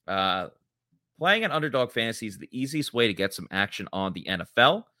 Playing at Underdog Fantasy is the easiest way to get some action on the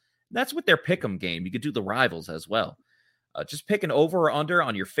NFL. That's with their pick'em game. You could do the rivals as well. Just pick an over or under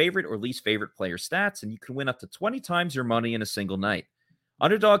on your favorite or least favorite player stats, and you can win up to 20 times your money in a single night.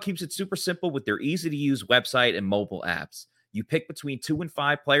 Underdog keeps it super simple with their easy-to-use website and mobile apps. You pick between 2 and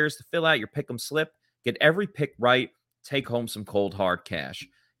 5 players to fill out your pick'em slip, get every pick right, take home some cold hard cash.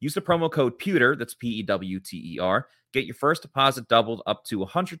 Use the promo code PEWTER, that's PEWTER. Get your first deposit doubled up to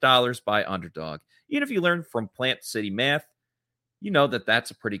 $100 by Underdog. Even if you learn from Plant City Math, you know that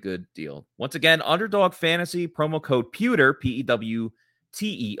that's a pretty good deal. Once again, Underdog Fantasy, promo code PEWTER,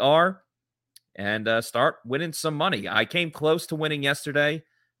 PEWTER, and start winning some money. I came close to winning yesterday.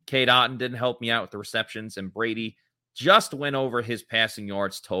 Cade Otton didn't help me out with the receptions, and Brady just went over his passing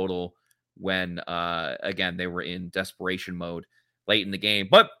yards total when, again, they were in desperation mode late in the game.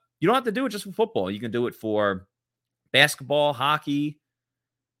 But you don't have to do it just for football. You can do it for basketball, hockey,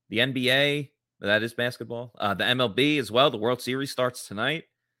 the NBA. That is basketball. The MLB as well. The World Series starts tonight.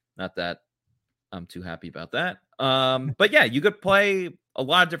 Not that I'm too happy about that. But yeah, you could play a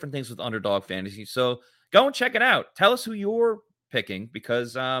lot of different things with Underdog Fantasy. So go and check it out. Tell us who you're picking,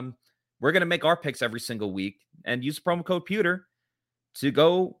 because we're going to make our picks every single week, and use promo code PEWTER to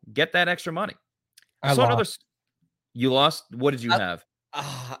go get that extra money. You lost? What did you have?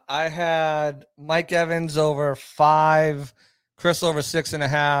 I had Mike Evans over 5, Chris over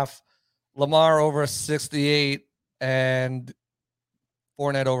 6.5, Lamar over 68, and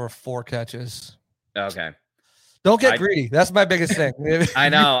Fournette over 4 catches. Okay. Don't get greedy. That's my biggest thing. I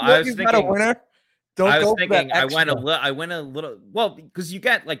know. I was thinking, a winner. I went a little, well, because you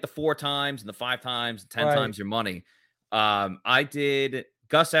get like the 4 times and the 5 times, 10 times your money. I did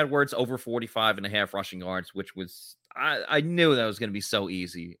Gus Edwards over 45.5 rushing yards, which was, I knew that was going to be so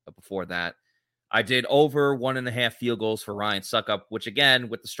easy before that. I did over 1.5 field goals for Ryan Suckup, which again,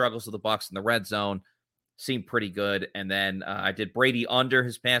 with the struggles of the Bucs in the red zone, seemed pretty good. And then I did Brady under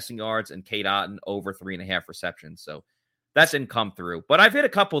his passing yards and Cade Otton over 3.5 receptions. So that didn't come through, but I've hit a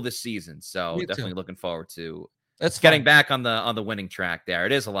couple this season. So definitely looking forward to getting back on the winning track there.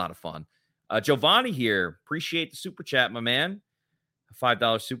 It is a lot of fun. Giovanni here. Appreciate the super chat, my man.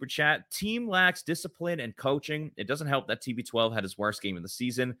 $5 super chat. Team lacks discipline and coaching. It doesn't help that TB12 had his worst game of the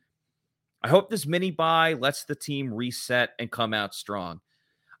season. I hope this mini bye lets the team reset and come out strong.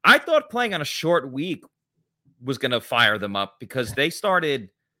 I thought playing on a short week was going to fire them up, because they started,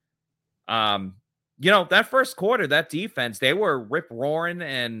 that first quarter, that defense, they were rip-roaring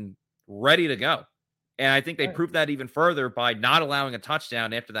and ready to go. And I think they proved that even further by not allowing a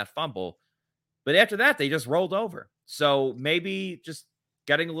touchdown after that fumble. But after that, they just rolled over. So maybe just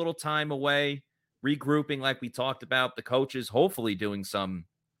getting a little time away, regrouping like we talked about, the coaches hopefully doing some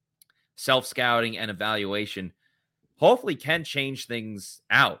self-scouting and evaluation, hopefully can change things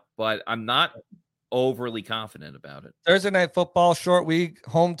out. But I'm not overly confident about it. Thursday night football, short week,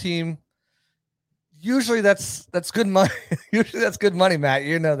 home team. Usually that's good money. Usually that's good money, Matt.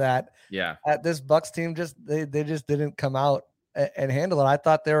 You know that. Yeah. At this Bucs team, they just didn't come out and handle it. I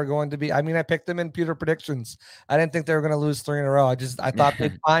thought they were going to be. I mean, I picked them in Pewter predictions. I didn't think they were going to lose 3 in a row. I thought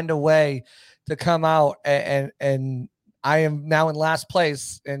they'd find a way to come out, and I am now in last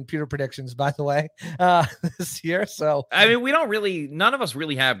place in Pewter predictions, by the way, this year. So I mean, none of us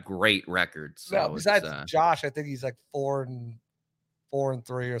really have great records. So no, besides Josh, I think he's like 4-3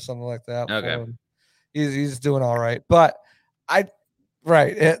 or something like that. Okay. He's doing all right, but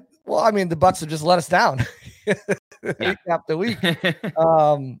well, I mean, the Bucs have just let us down week after week.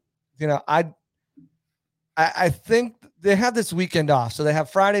 I think they have this weekend off, so they have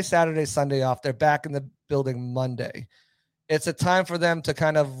Friday, Saturday, Sunday off. They're back in the building Monday. It's a time for them to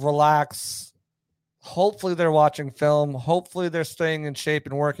kind of relax. Hopefully, they're watching film. Hopefully, they're staying in shape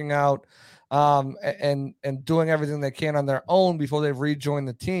and working out, and doing everything they can on their own before they rejoin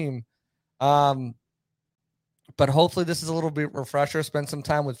the team. But hopefully this is a little bit refresher, spend some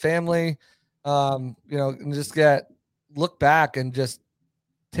time with family, and just look back and just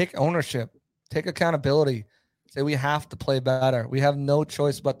take ownership, take accountability, say we have to play better. We have no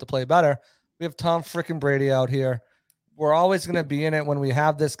choice but to play better. We have Tom freaking Brady out here. We're always going to be in it when we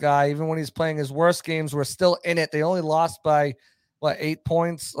have this guy. Even when he's playing his worst games, we're still in it. They only lost by 8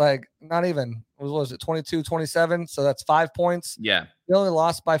 points? Like not even, what was it, 22-27? So that's 5 points. Yeah. They only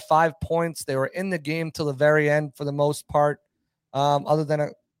lost by 5 points. They were in the game till the very end for the most part, other than a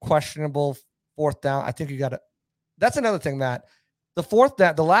questionable 4th down. I think you got to – that's another thing, Matt. The 4th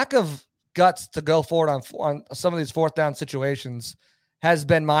down, the lack of guts to go forward on some of these 4th down situations has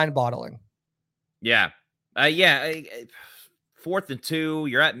been mind-boggling. Yeah. 4th and 2,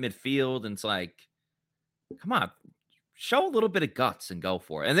 you're at midfield, and it's like, come on, show a little bit of guts and go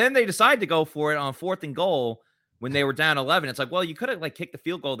for it. And then they decide to go for it on 4th and goal when they were down 11. It's like, well, you could have kicked the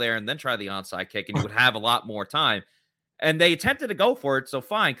field goal there and then try the onside kick, and you would have a lot more time. And they attempted to go for it, so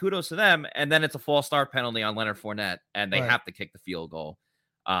fine, kudos to them. And then it's a false start penalty on Leonard Fournette, and they have to kick the field goal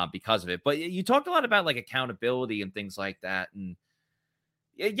because of it. But you talked a lot about like accountability and things like that. And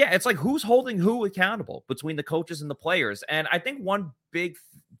yeah, it's like who's holding who accountable between the coaches and the players. And I think one big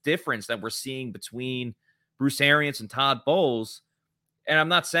difference that we're seeing between Bruce Arians and Todd Bowles, and I'm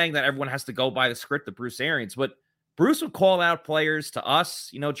not saying that everyone has to go by the script of Bruce Arians, but Bruce would call out players to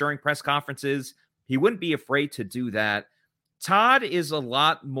us, during press conferences. He wouldn't be afraid to do that. Todd is a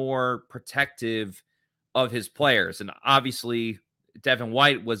lot more protective of his players. And obviously, Devin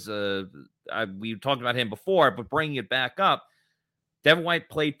White was we talked about him before, but bringing it back up, Devin White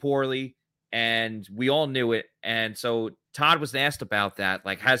played poorly, and we all knew it. And so Todd was asked about that,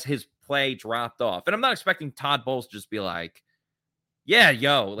 like, has his play dropped off? And I'm not expecting Todd Bowles to just be like, yeah,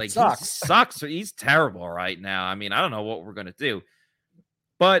 like, he sucks. He's terrible right now. I mean, I don't know what we're going to do.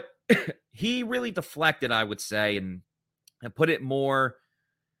 But he really deflected, I would say, and put it more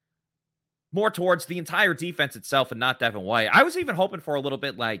towards the entire defense itself and not Devin White. I was even hoping for a little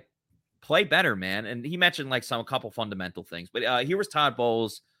bit like play better, man. And he mentioned like a couple fundamental things. But here was Todd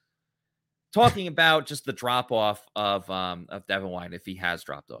Bowles talking about just the drop off of Devin White, if he has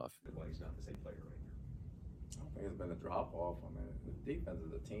dropped off. Well, he's not the same player right now. I don't think it's been a drop off. I mean, the defense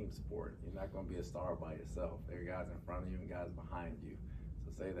is a team sport. You're not going to be a star by yourself. There are guys in front of you and guys behind you.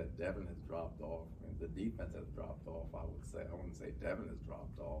 So say that Devin has dropped off, and the defense has dropped off, I wouldn't say Devin has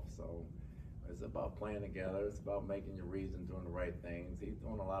dropped off. So it's about playing together. It's about making your reads and doing the right things. He's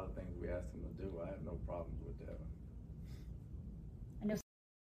doing a lot of things we asked him to do. I have no problems with Devin.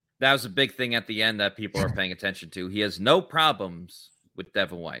 That was a big thing at the end that people are paying attention to. He has no problems with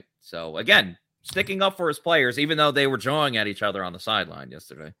Devin White. So, again, sticking up for his players, even though they were jawing at each other on the sideline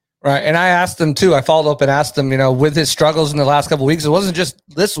yesterday. Right. And I asked him, too. I followed up and asked him, with his struggles in the last couple of weeks. It wasn't just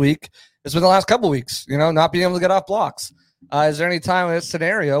this week. It's been the last couple of weeks, not being able to get off blocks. Is there any time in this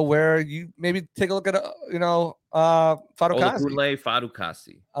scenario where you maybe take a look at,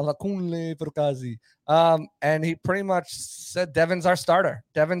 Fatukasi. Olakunle Fatukasi. And he pretty much said Devin's our starter.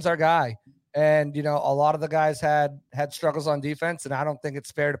 Devin's our guy. And, a lot of the guys had struggles on defense, and I don't think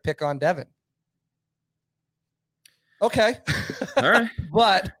it's fair to pick on Devin. Okay. All right.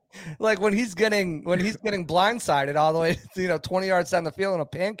 But like when he's getting blindsided all the way, 20 yards down the field in a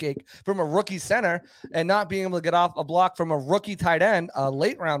pancake from a rookie center and not being able to get off a block from a rookie tight end, a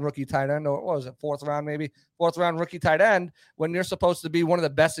late round rookie tight end, or what was it, fourth round rookie tight end, when you're supposed to be one of the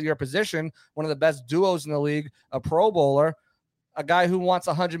best of your position, one of the best duos in the league, a Pro Bowler, a guy who wants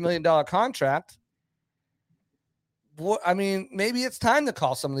 $100 million contract. I mean, maybe it's time to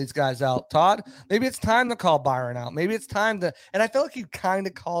call some of these guys out, Todd. Maybe it's time to call Byron out. Maybe it's time to, and I feel like he kind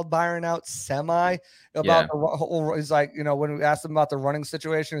of called Byron out about the whole, he's like, when we asked him about the running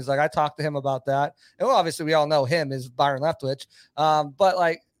situation, he's like, I talked to him about that. And well, obviously we all know him is Byron Leftwich. But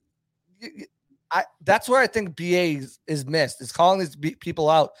like, that's where I think BA is missed, is calling these people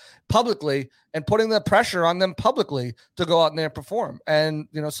out publicly and putting the pressure on them publicly to go out there and perform. And,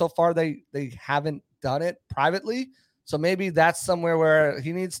 so far they haven't done it privately. So maybe that's somewhere where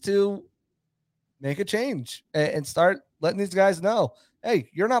he needs to make a change and start letting these guys know, hey,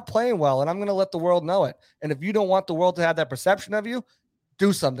 you're not playing well, and I'm going to let the world know it. And if you don't want the world to have that perception of you,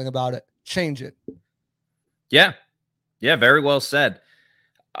 do something about it. Change it. Yeah. Yeah, very well said.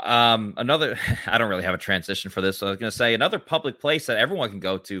 Another, I don't really have a transition for this, so I was going to say another public place that everyone can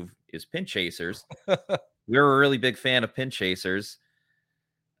go to is Pin Chasers. We're a really big fan of Pin Chasers.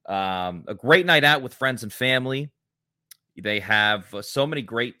 A great night out with friends and family. They have so many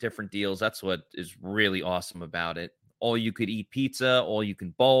great different deals. That's what is really awesome about it. All you could eat pizza, all you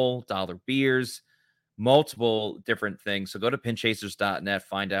can bowl, dollar beers, multiple different things. So go to pinchasers.net,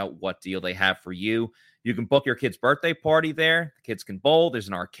 find out what deal they have for you. You can book your kid's birthday party there. The kids can bowl. There's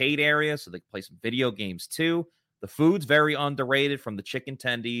an arcade area, so they can play some video games too. The food's very underrated, from the chicken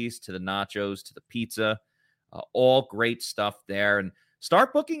tendies to the nachos to the pizza. All great stuff there. And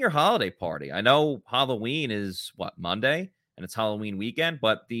start booking your holiday party. I know Halloween is Monday, and it's Halloween weekend,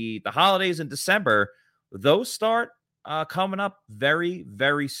 but the holidays in December, those start coming up very,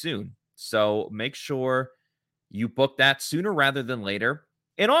 very soon. So make sure you book that sooner rather than later.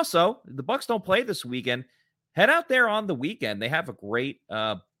 And also, the Bucs don't play this weekend. Head out there on the weekend. They have a great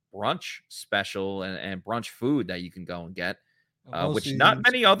brunch special and brunch food that you can go and get. Which not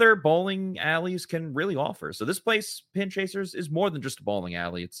many other bowling alleys can really offer. So this place, Pin Chasers, is more than just a bowling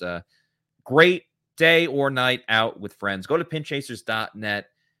alley. It's a great day or night out with friends. Go to pinchasers.net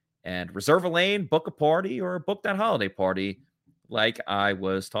and reserve a lane, book a party, or book that holiday party like I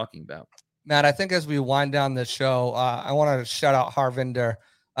was talking about. Matt, I think as we wind down this show, I want to shout out Harvinder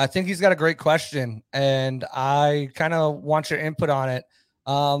I think he's got a great question, and I kind of want your input on it.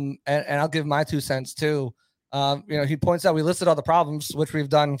 And I'll give my 2 cents too. He points out we listed all the problems, which we've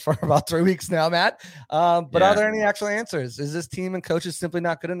done for about 3 weeks now, Matt. But are there any actual answers? Is this team and coaches simply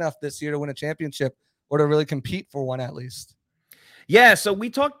not good enough this year to win a championship or to really compete for one at least? Yeah, so we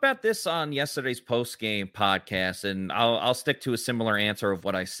talked about this on yesterday's post-game podcast, and I'll stick to a similar answer of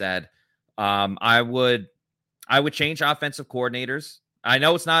what I said. I would change offensive coordinators. I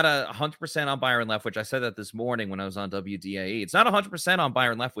know it's not 100% on Byron Leftwich. I said that this morning when I was on WDAE. It's not 100% on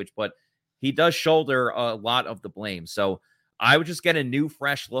Byron Leftwich, but he does shoulder a lot of the blame. So I would just get a new,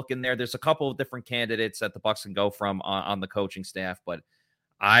 fresh look in there. There's a couple of different candidates that the Bucs can go from on the coaching staff, but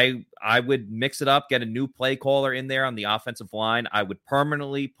I would mix it up, get a new play caller in there on the offensive line. I would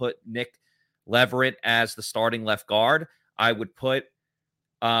permanently put Nick Leverett as the starting left guard. I would put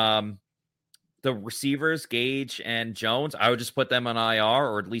the receivers, Gage and Jones, I would just put them on IR,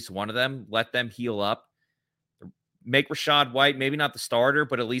 or at least one of them, let them heal up. Make Rachaad White, maybe not the starter,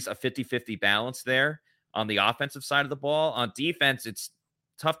 but at least a 50-50 balance there on the offensive side of the ball. On defense, it's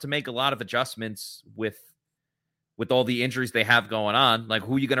tough to make a lot of adjustments with all the injuries they have going on. Like,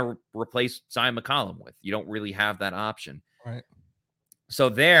 who are you going to replace Zion McCollum with? You don't really have that option. Right. So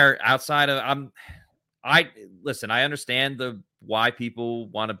there, outside of I understand why people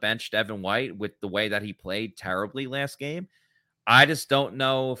want to bench Devin White with the way that he played terribly last game. I just don't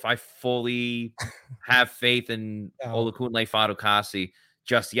know if I fully have faith in Olukunle Fatukasi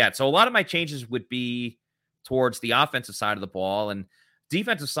just yet. So a lot of my changes would be towards the offensive side of the ball, and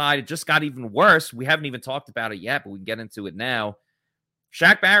defensive side, it just got even worse. We haven't even talked about it yet, but we can get into it now.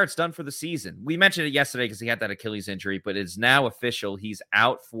 Shaq Barrett's done for the season. We mentioned it yesterday because he had that Achilles injury, but it's now official. He's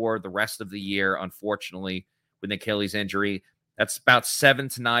out for the rest of the year, unfortunately, with an Achilles injury. That's about 7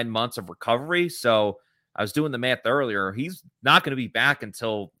 to 9 months of recovery. So I was doing the math earlier. He's not going to be back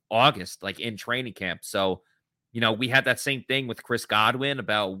until August, like in training camp. So, we had that same thing with Chris Godwin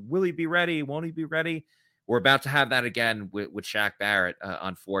about, will he be ready? Won't he be ready? We're about to have that again with Shaq Barrett,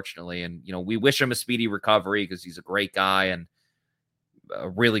 unfortunately. And, we wish him a speedy recovery because he's a great guy and a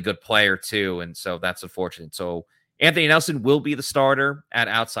really good player too. And so that's unfortunate. So Anthony Nelson will be the starter at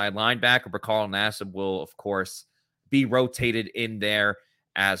outside linebacker, but Carl Nassib will, of course, be rotated in there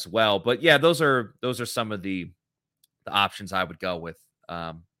as well. But yeah, those are some of the options I would go with.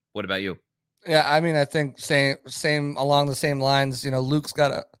 What about you? Yeah, I mean, I think same along the same lines. Luke's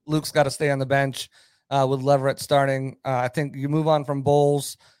got to stay on the bench with Leverett starting. I think you move on from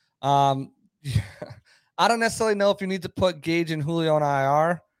Bowles. I don't necessarily know if you need to put Gage and Julio on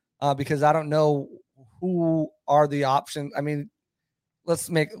IR because I don't know who are the options. I mean, let's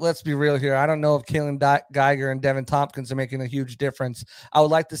be real here. I don't know if Kalen Geiger and Devin Tompkins are making a huge difference. I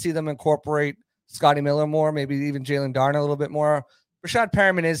would like to see them incorporate Scotty Miller more, maybe even Jalen Darn a little bit more. Rashad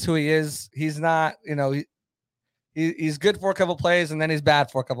Perriman is who he is. He's not, he's good for a couple plays and then he's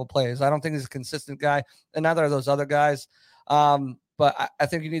bad for a couple plays. I don't think he's a consistent guy, and neither are those other guys. But I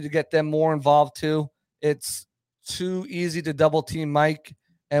think you need to get them more involved too. It's too easy to double team Mike,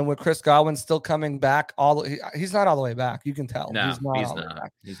 and with Chris Godwin still coming back, he's not all the way back. You can tell. No, he's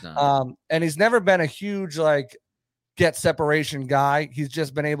not. He's not. And he's never been a huge get separation guy. He's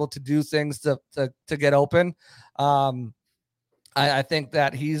just been able to do things to get open. I think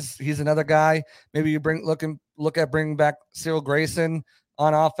that he's another guy. Maybe you look at bringing back Cyril Grayson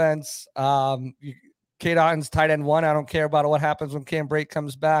on offense. Cade Otton's tight end 1. I don't care about what happens when Cam Brate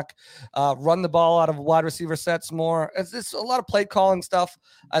comes back. Run the ball out of wide receiver sets more. It's a lot of play calling stuff.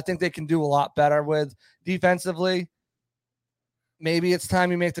 I think they can do a lot better with defensively. Maybe it's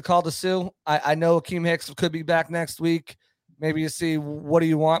time you make the call to Sue. I know Akeem Hicks could be back next week. Maybe you see what do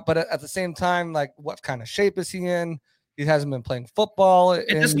you want, but at the same time, what kind of shape is he in? He hasn't been playing football.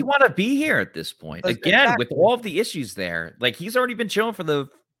 And does he want to be here at this point? Again, exactly. With all of the issues there, he's already been chilling for the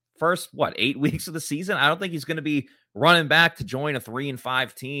first 8 weeks of the season. I don't think he's going to be running back to join a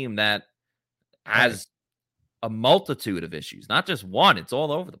 3-5 team that has a multitude of issues, not just one. It's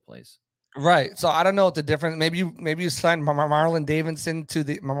all over the place. Right. So I don't know what the difference. Maybe you signed Marlon Davidson to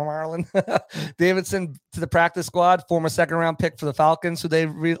the Davidson to the practice squad, former 2nd-round pick for the Falcons, who they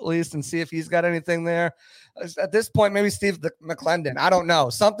released, and see if he's got anything there. At this point, maybe Steve McClendon. I don't know.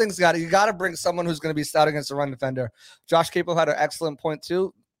 You got to bring someone who's going to be stout against the run defender. Josh Capo had an excellent point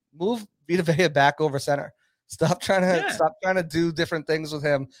too. Move Vita Vea back over center. Stop trying to do different things with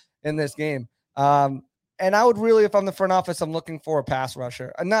him in this game. And I would really, if I'm the front office, I'm looking for a pass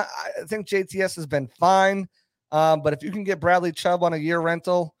rusher. I think JTS has been fine, but if you can get Bradley Chubb on a year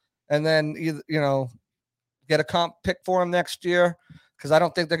rental and then get a comp pick for him next year, because I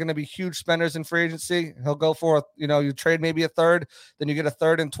don't think they're going to be huge spenders in free agency. He'll go for, you trade maybe a third, then you get a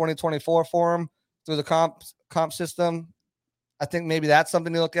third in 2024 for him through the comp system. I think maybe that's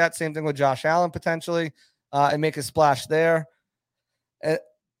something to look at. Same thing with Josh Allen potentially, and make a splash there.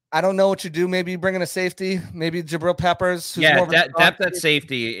 I don't know what you do. Maybe bring in a safety, maybe Jabril Peppers. Depth at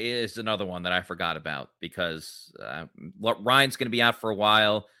safety is another one that I forgot about because Ryan's going to be out for a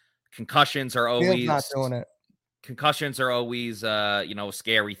while. Concussions are always not doing it. Concussions are always, a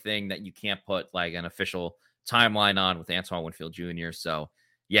scary thing that you can't put like an official timeline on with Antoine Winfield Jr. So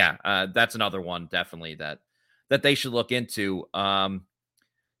that's another one definitely that they should look into. So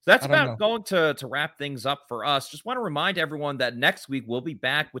that's about going to wrap things up for us. Just want to remind everyone that next week we'll be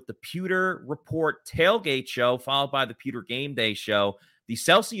back with the Pewter Report Tailgate Show, followed by the Pewter Game Day Show. The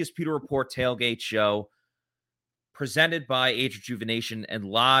Celsius Pewter Report Tailgate Show, presented by Age Rejuvenation and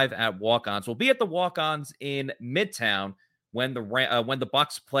live at Walk-Ons. We'll be at the Walk-Ons in Midtown when the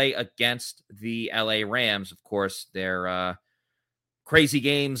Bucks play against the LA Rams. Of course, their crazy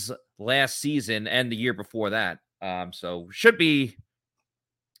games last season and the year before that. So should be.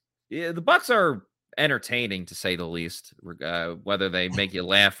 Yeah, the Bucks are entertaining to say the least, whether they make you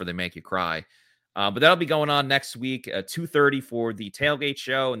laugh or they make you cry. But that'll be going on next week at 2:30 for the tailgate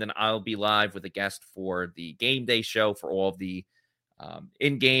show. And then I'll be live with a guest for the game day show for all of the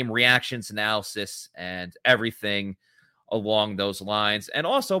in-game reactions, analysis, and everything along those lines. And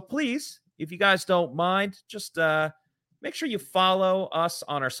also, please, if you guys don't mind, just make sure you follow us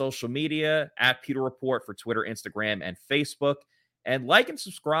on our social media at Pewter Report for Twitter, Instagram, and Facebook. And like and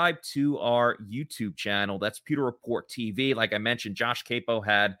subscribe to our YouTube channel. That's Pewter Report TV. Like I mentioned, Josh Capo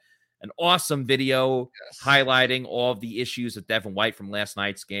had an awesome video highlighting all of the issues of Devin White from last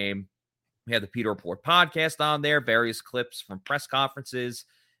night's game. We had the Pewter Report podcast on there, various clips from press conferences,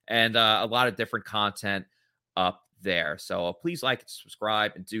 and a lot of different content up there. So please like and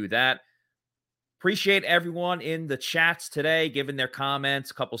subscribe and do that. Appreciate everyone in the chats today, giving their comments,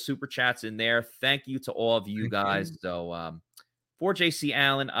 a couple super chats in there. Thank you to all of you guys. So, for JC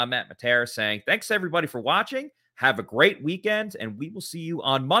Allen, I'm Matt Matera saying thanks everybody for watching. Have a great weekend, and we will see you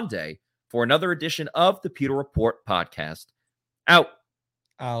on Monday for another edition of the Pewter Report podcast. Out.